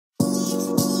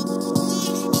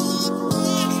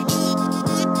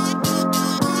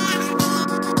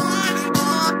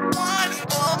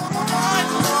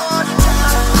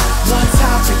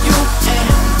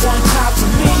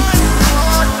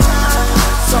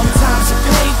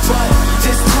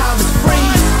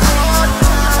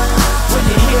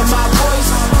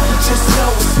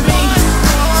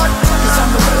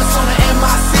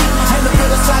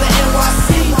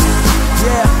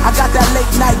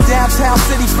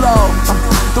flow,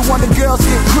 the one the girls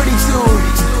get pretty to.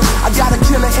 I got a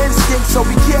killer instinct, so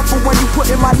be careful when you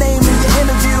putting my name in your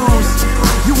interviews.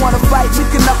 You wanna fight, we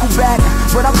can knuckle back,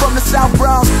 but I'm from the South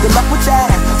Bronx, good luck with that.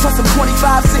 Plus I'm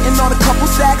 25 sitting on a couple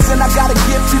sacks, and I gotta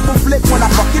give people flip when I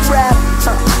fucking rap.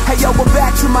 Hey yo, we're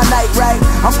back to my night, right?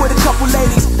 I'm with a couple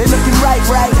ladies, they looking right.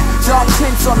 Dark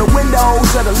tints on the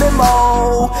windows of the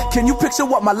limo. Can you picture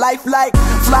what my life like?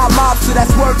 Fly mobster,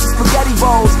 that's work to spaghetti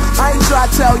bowls. I ain't trying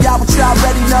to tell y'all what y'all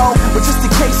already know, but just in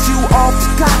case you all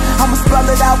forgot, I'ma spell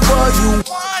it out for you.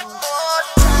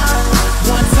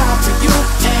 One time for you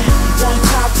and one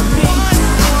time for me.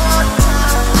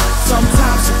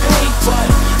 Sometimes you pay, but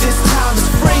this time is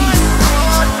free.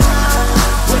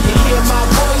 When you hear my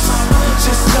voice,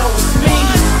 just know it's me.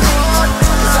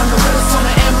 Cause I'm the realest on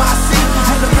the MIC,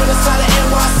 and the realest out of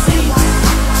NYC.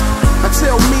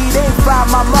 Until me, they ain't find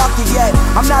my market yet.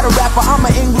 I'm not a rapper, I'm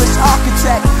an English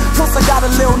architect. Plus I got a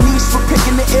little niche for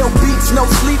picking the ill beats. No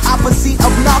sleep, opposite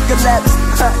of narcolepsy.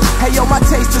 Hey yo, my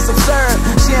taste is absurd.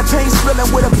 Champagne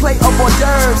spilling with a plate of hors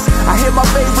d'oeuvres. I hear my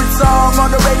favorite song on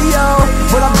the radio,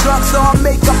 but I'm drunk so I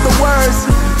make up the words.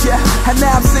 Yeah, and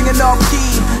now I'm singing off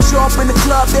key. Show up in the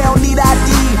club, they don't need ID.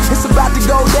 It's about to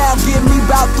go down, give me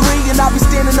about 3, and I'll be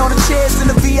standing on the chairs in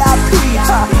the VIP.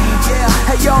 Yeah,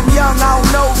 hey yo, I'm young, I don't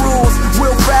know rules.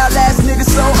 Real foul ass nigga,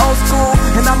 so old school.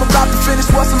 And I'm about to finish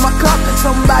what's in my cup.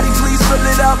 Somebody please fill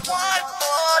it up.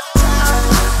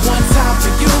 One time for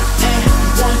you and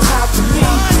one time for me.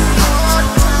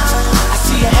 I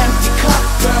see an empty cup,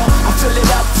 girl, I fill it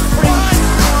up for free.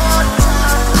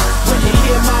 When you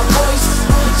hear my voice,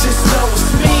 just know it's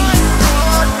me.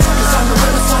 Cause I'm the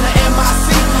realest on the MIC,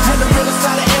 and the realest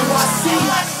out of NYC.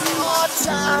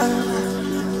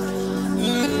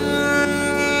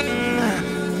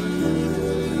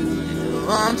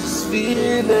 I'm just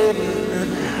feeling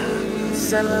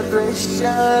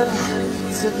celebration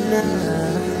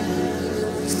tonight.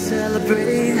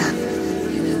 Celebrate,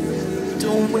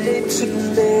 don't wait too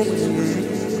late.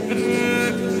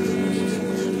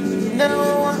 No,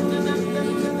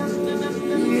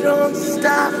 you don't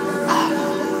stop.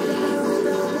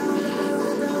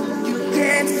 You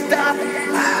can't stop.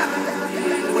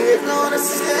 We're gonna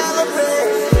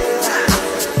celebrate.